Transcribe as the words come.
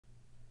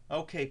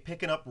Okay,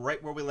 picking up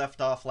right where we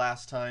left off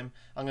last time.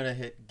 I'm going to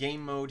hit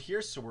game mode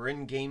here, so we're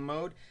in game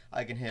mode.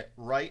 I can hit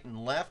right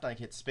and left. I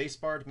can hit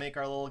spacebar to make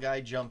our little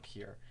guy jump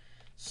here.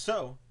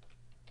 So,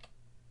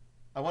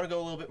 I want to go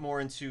a little bit more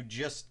into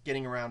just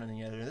getting around in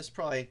the other. This is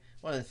probably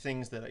one of the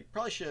things that I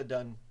probably should have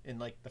done in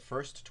like the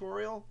first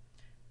tutorial,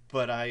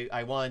 but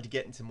I wanted to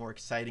get into more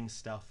exciting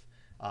stuff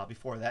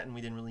before that, and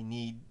we didn't really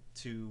need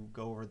to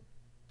go over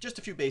just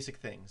a few basic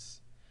things.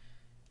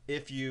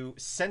 If you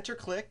center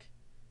click,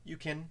 you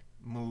can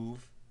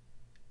move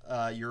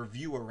your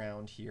view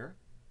around here.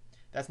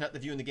 That's not the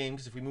view in the game,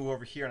 because if we move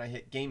over here and I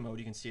hit game mode,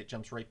 you can see it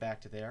jumps right back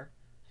to there.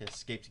 Hit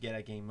escape to get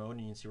out of game mode,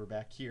 and you can see we're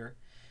back here.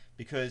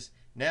 Because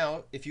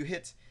now, if you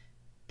hit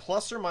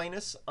plus or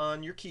minus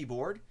on your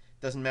keyboard,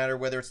 doesn't matter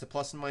whether it's the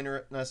plus and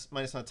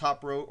minus on the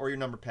top row or your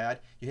number pad,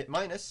 you hit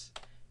minus,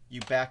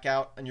 you back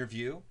out on your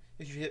view.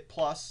 If you hit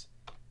plus,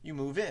 you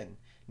move in.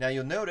 Now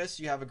you'll notice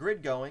you have a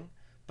grid going,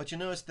 but you'll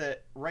notice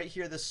that right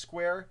here, this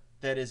square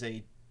that is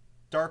a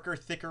darker,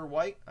 thicker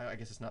white, I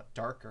guess it's not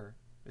darker,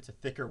 it's a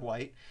thicker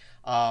white,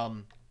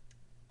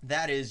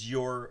 that is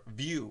your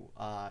view.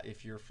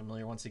 If you're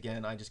familiar, once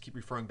again, I just keep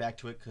referring back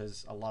to it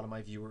because a lot of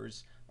my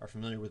viewers are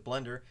familiar with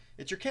Blender.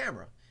 It's your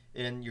camera,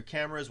 and your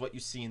camera is what you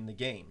see in the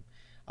game.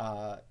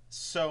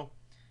 So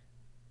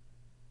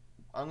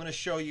I'm going to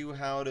show you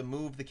how to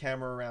move the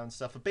camera around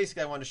stuff. But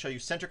basically, I want to show you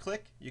center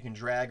click. You can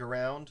drag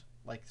around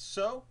like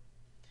so,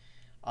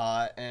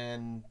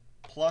 and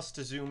plus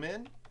to zoom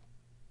in,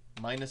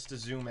 minus to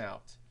zoom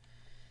out.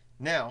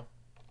 Now,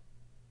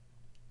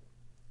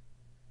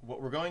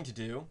 what we're going to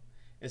do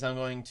is I'm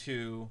going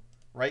to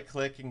right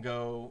click and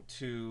go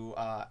to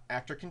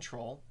actor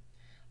control.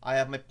 I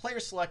have my player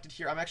selected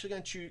here. I'm actually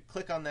going to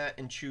click on that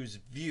and choose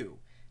view.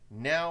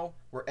 Now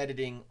we're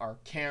editing our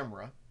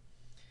camera,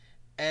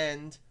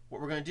 and what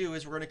we're going to do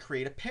is we're going to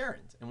create a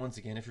parent. And once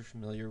again, if you're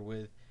familiar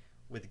with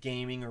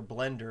gaming or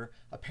Blender,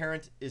 a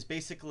parent is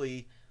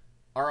basically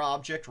our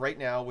object right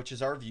now, which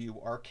is our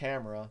view, our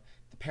camera.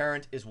 The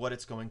parent is what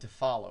it's going to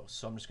follow.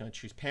 So I'm just going to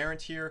choose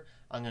parent here.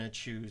 I'm going to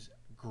choose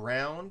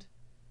ground,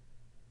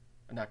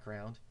 not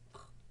ground,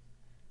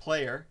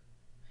 player.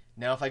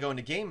 Now if I go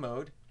into game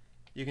mode,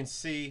 you can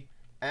see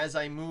as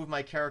I move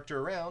my character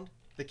around,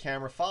 the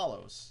camera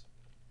follows.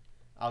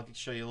 I'll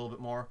show you a little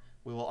bit more.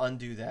 We will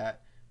undo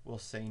that. We'll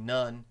say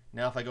none.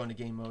 Now if I go into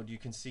game mode, you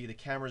can see the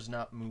camera's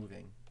not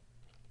moving.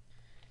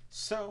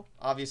 So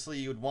obviously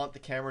you would want the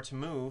camera to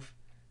move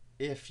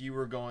if you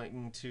were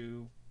going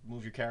to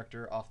move your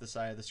character off the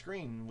side of the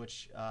screen,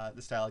 which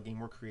the style of game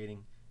we're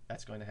creating,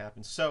 that's going to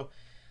happen. So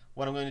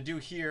what I'm going to do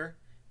here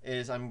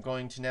is I'm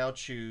going to now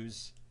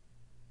choose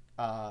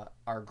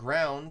our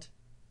ground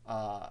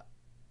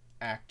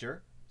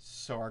actor.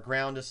 So our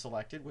ground is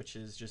selected, which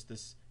is just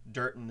this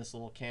dirt and this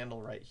little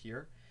candle right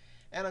here.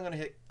 And I'm going to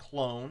hit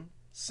clone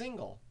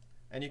single.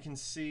 And you can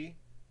see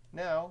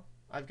now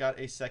I've got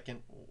a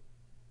second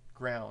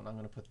ground. I'm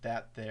going to put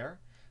that there.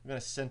 I'm going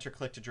to center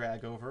click to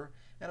drag over.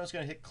 And I'm just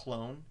going to hit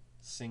clone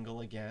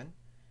single again.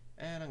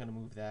 And I'm going to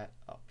move that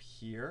up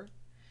here.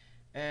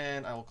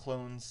 And I will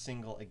clone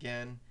single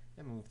again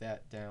and move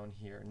that down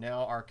here.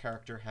 Now our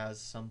character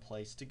has some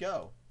place to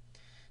go.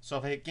 So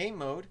if I hit game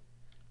mode,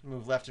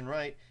 move left and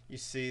right, you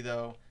see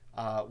though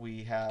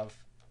we have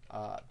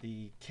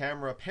the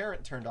camera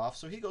parent turned off,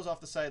 so he goes off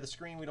the side of the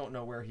screen. We don't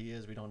know where he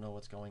is. We don't know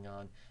what's going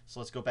on. So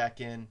let's go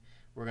back in.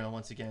 We're going to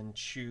once again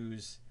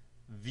choose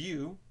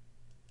view.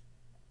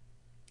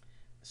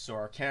 So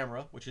our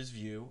camera, which is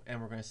view,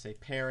 and we're going to say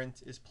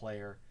parent is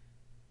player.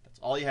 That's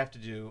all you have to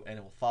do, and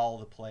it will follow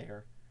the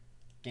player.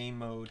 Game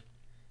mode,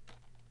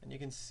 and you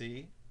can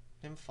see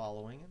him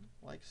following him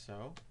like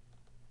so.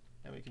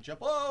 And we can jump.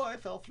 Oh, I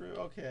fell through.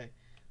 Okay,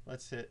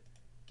 let's hit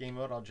game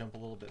mode. I'll jump a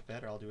little bit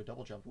better. I'll do a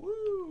double jump.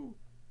 Woo!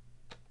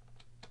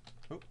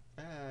 Oop.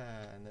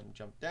 And then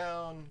jump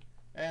down,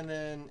 and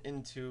then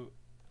into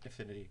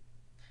infinity.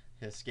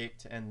 Hit escape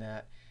to end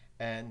that,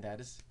 and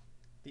that is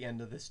the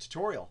end of this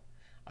tutorial.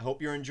 I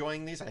hope you're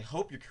enjoying these. I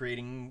hope you're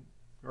creating,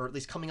 or at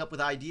least coming up with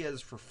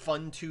ideas for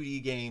fun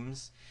 2D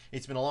games.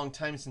 It's been a long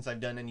time since I've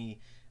done any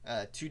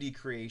 2D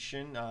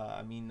creation.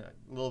 I mean,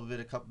 a little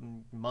bit, a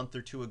month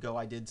or two ago,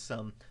 I did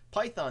some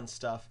Python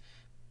stuff,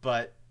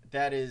 but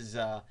that is,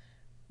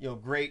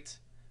 great.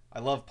 I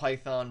love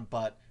Python,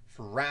 but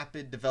for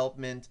rapid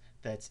development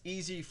that's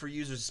easy for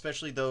users,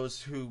 especially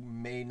those who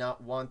may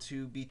not want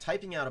to be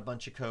typing out a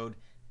bunch of code,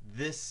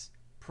 this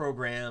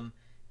program,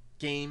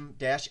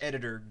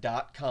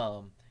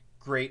 game-editor.com,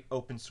 great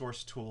open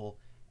source tool.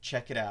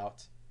 Check it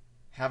out.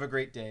 Have a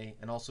great day,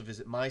 and also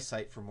visit my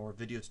site for more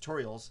video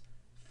tutorials,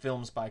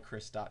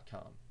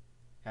 filmsbychris.com.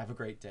 Have a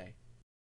great day.